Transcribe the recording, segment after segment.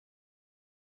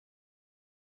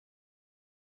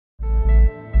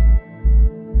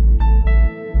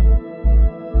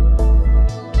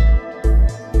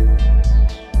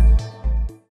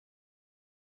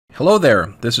Hello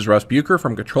there, this is Russ Bucher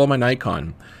from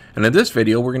ControlMyNikon, and in this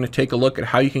video we're going to take a look at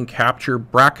how you can capture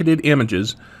bracketed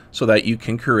images so that you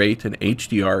can create an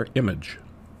HDR image.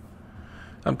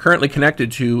 I'm currently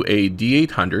connected to a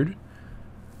D800,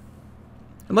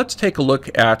 and let's take a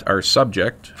look at our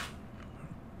subject.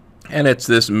 And it's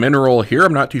this mineral here.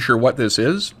 I'm not too sure what this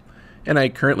is, and I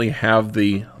currently have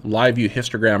the live view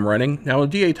histogram running. Now a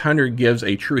D800 gives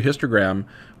a true histogram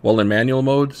while in manual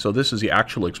mode, so this is the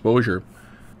actual exposure.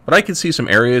 But I can see some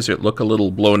areas that look a little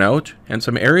blown out and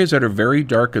some areas that are very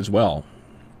dark as well.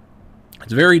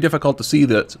 It's very difficult to see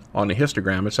that on a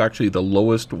histogram. It's actually the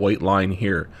lowest white line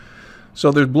here.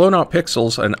 So there's blown out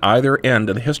pixels on either end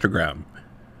of the histogram.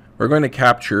 We're going to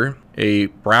capture a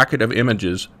bracket of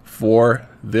images for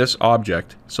this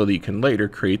object so that you can later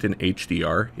create an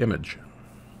HDR image.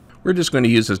 We're just going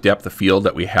to use this depth of field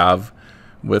that we have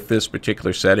with this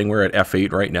particular setting. We're at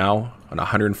f8 right now on a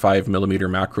 105mm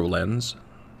macro lens.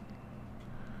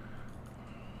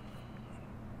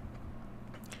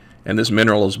 And this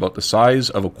mineral is about the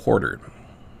size of a quarter.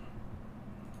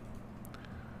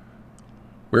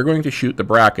 We're going to shoot the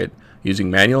bracket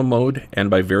using manual mode and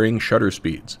by varying shutter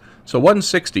speeds. So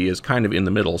 160 is kind of in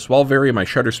the middle, so I'll vary my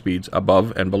shutter speeds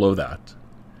above and below that.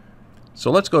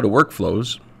 So let's go to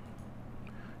Workflows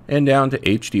and down to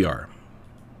HDR.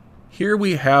 Here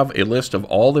we have a list of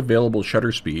all the available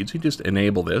shutter speeds. You just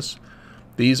enable this.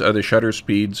 These are the shutter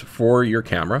speeds for your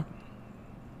camera.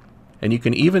 And you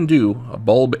can even do a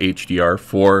bulb HDR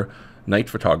for night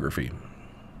photography.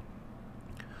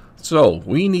 So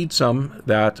we need some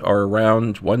that are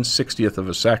around 1/60th of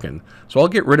a second. So I'll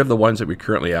get rid of the ones that we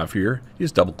currently have here.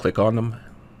 Just double click on them.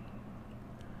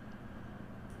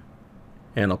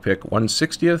 And I'll pick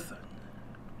 1/60th,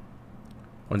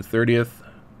 1/30th,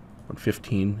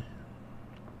 1/15,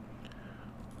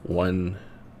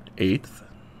 1/8.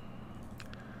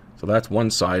 So that's one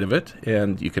side of it,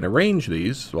 and you can arrange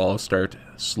these. So I'll start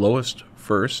slowest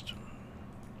first.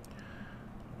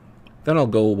 Then I'll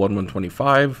go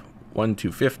 1/125,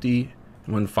 1/250,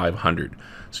 1/500.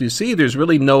 So you see there's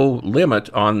really no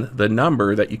limit on the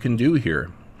number that you can do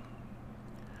here.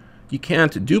 You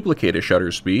can't duplicate a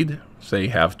shutter speed, say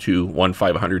have two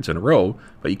 1/500s in a row,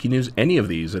 but you can use any of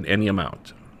these in any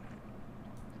amount.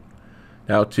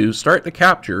 Now to start the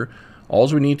capture, all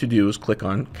we need to do is click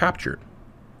on Capture.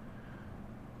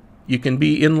 You can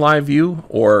be in live view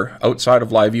or outside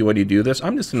of live view when you do this.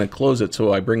 I'm just going to close it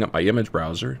so I bring up my image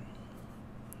browser.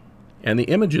 And the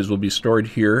images will be stored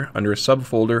here under a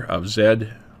subfolder of Z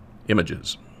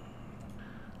images.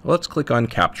 Let's click on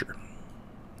Capture.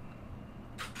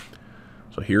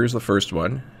 So here's the first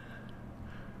one.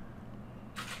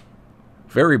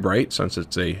 Very bright since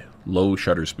it's a low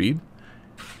shutter speed.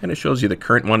 And it shows you the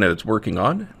current one that it's working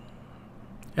on.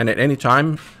 And at any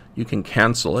time you can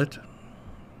cancel it.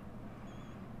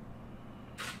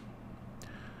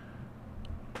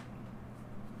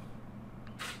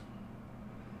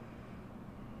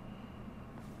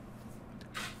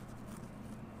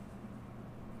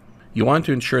 You want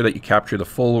to ensure that you capture the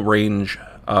full range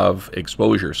of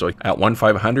exposure. So at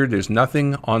 1/500, there's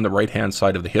nothing on the right-hand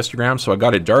side of the histogram, so I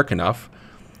got it dark enough.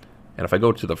 And if I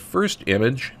go to the first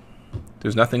image,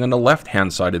 there's nothing on the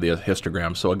left-hand side of the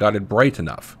histogram, so I got it bright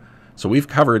enough. So we've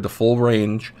covered the full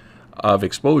range of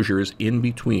exposures in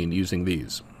between using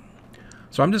these.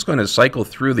 So I'm just going to cycle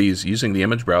through these using the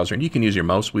image browser, and you can use your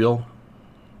mouse wheel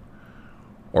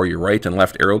or your right and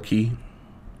left arrow key.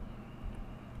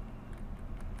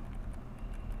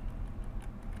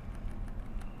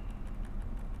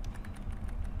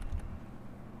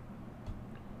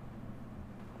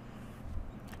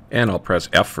 And I'll press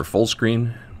F for full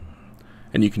screen,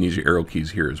 and you can use your arrow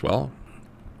keys here as well.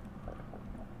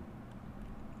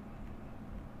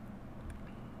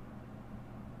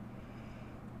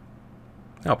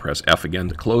 I'll press F again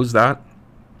to close that.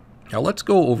 Now let's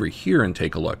go over here and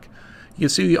take a look. You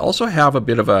see we also have a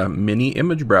bit of a mini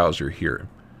image browser here.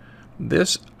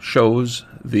 This shows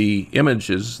the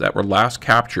images that were last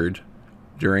captured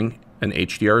during an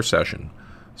HDR session.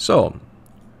 So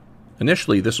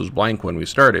initially this was blank when we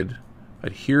started,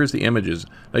 but here's the images.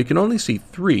 Now you can only see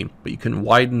 3, but you can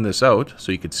widen this out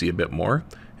so you can see a bit more,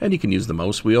 and you can use the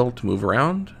mouse wheel to move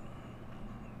around.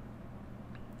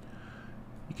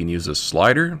 You can use this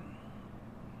slider.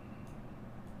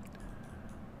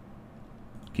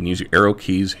 You can use your arrow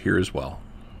keys here as well.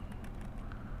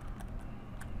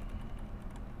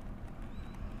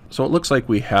 So it looks like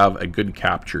we have a good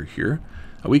capture here.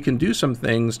 We can do some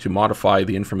things to modify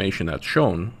the information that's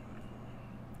shown.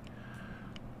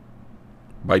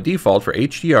 By default for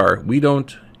HDR, we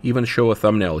don't even show a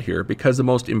thumbnail here because the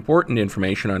most important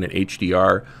information on an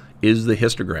HDR is the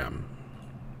histogram.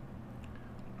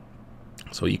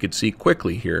 So you could see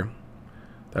quickly here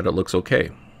that it looks okay.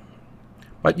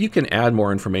 But you can add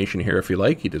more information here if you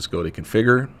like. You just go to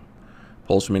Configure,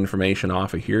 pull some information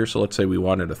off of here. So let's say we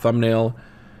wanted a thumbnail,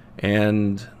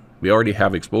 and we already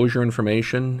have exposure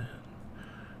information.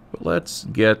 But let's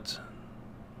get,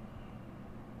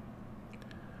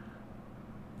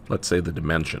 let's say, the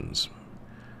dimensions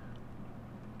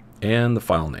and the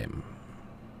file name.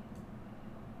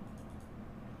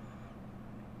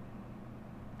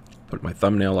 Put my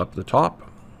thumbnail up at the top.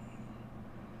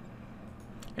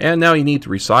 And now you need to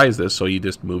resize this, so you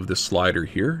just move this slider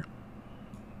here.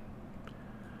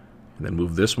 And then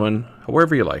move this one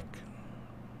however you like.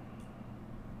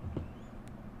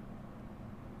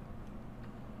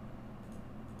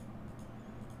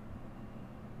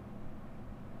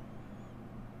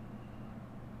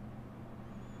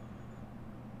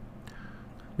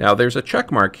 Now there's a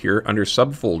check mark here under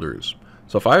subfolders.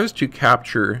 So if I was to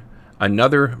capture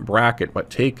another bracket but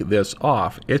take this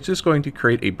off, it's just going to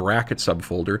create a bracket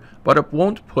subfolder, but it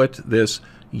won't put this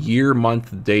year,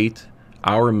 month, date,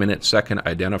 hour, minute, second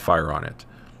identifier on it.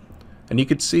 And you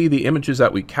could see the images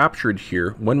that we captured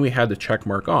here when we had the check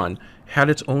mark on had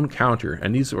its own counter,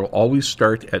 and these will always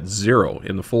start at 0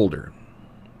 in the folder.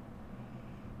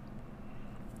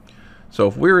 So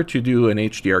if we were to do an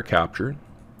HDR capture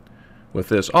with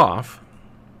this off,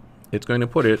 it's going to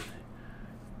put it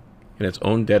in its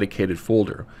own dedicated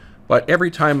folder. But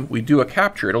every time we do a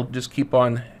capture, it'll just keep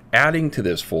on adding to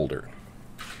this folder.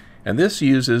 And this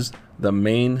uses the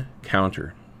main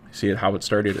counter. See how it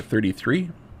started at 33?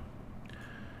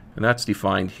 And that's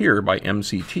defined here by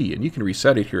MCT, and you can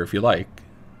reset it here if you like.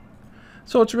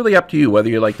 So it's really up to you whether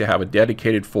you like to have a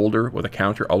dedicated folder with a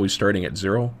counter always starting at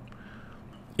 0.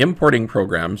 Importing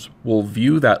programs will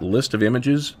view that list of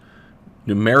images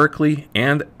numerically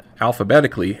and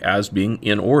alphabetically as being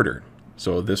in order.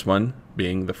 So this one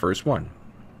being the first one.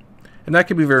 And that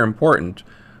can be very important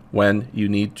when you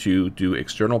need to do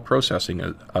external processing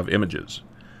of images.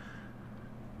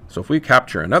 So if we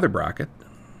capture another bracket,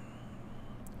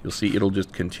 you'll see it'll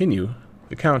just continue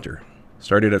the counter.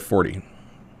 Started at 40.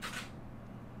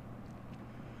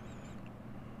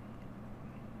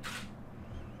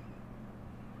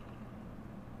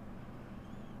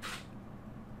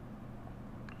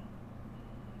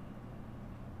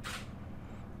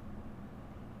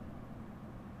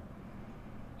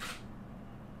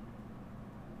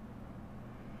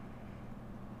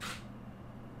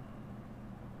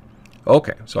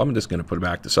 Okay, so I'm just going to put it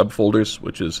back to subfolders,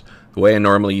 which is the way I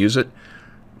normally use it.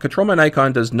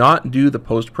 ControlMyNikon does not do the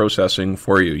post-processing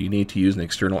for you. You need to use an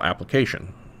external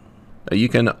application. Now, you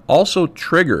can also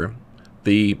trigger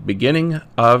the beginning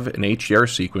of an HDR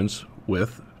sequence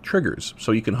with triggers.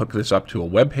 So you can hook this up to a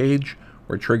web page,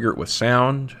 or trigger it with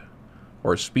sound,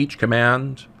 or a speech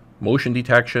command, motion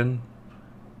detection,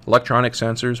 electronic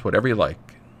sensors, whatever you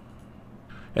like.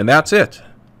 And that's it.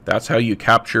 That's how you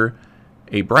capture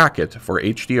a bracket for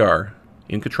HDR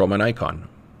in ControlMyNikon.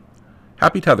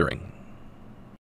 Happy tethering.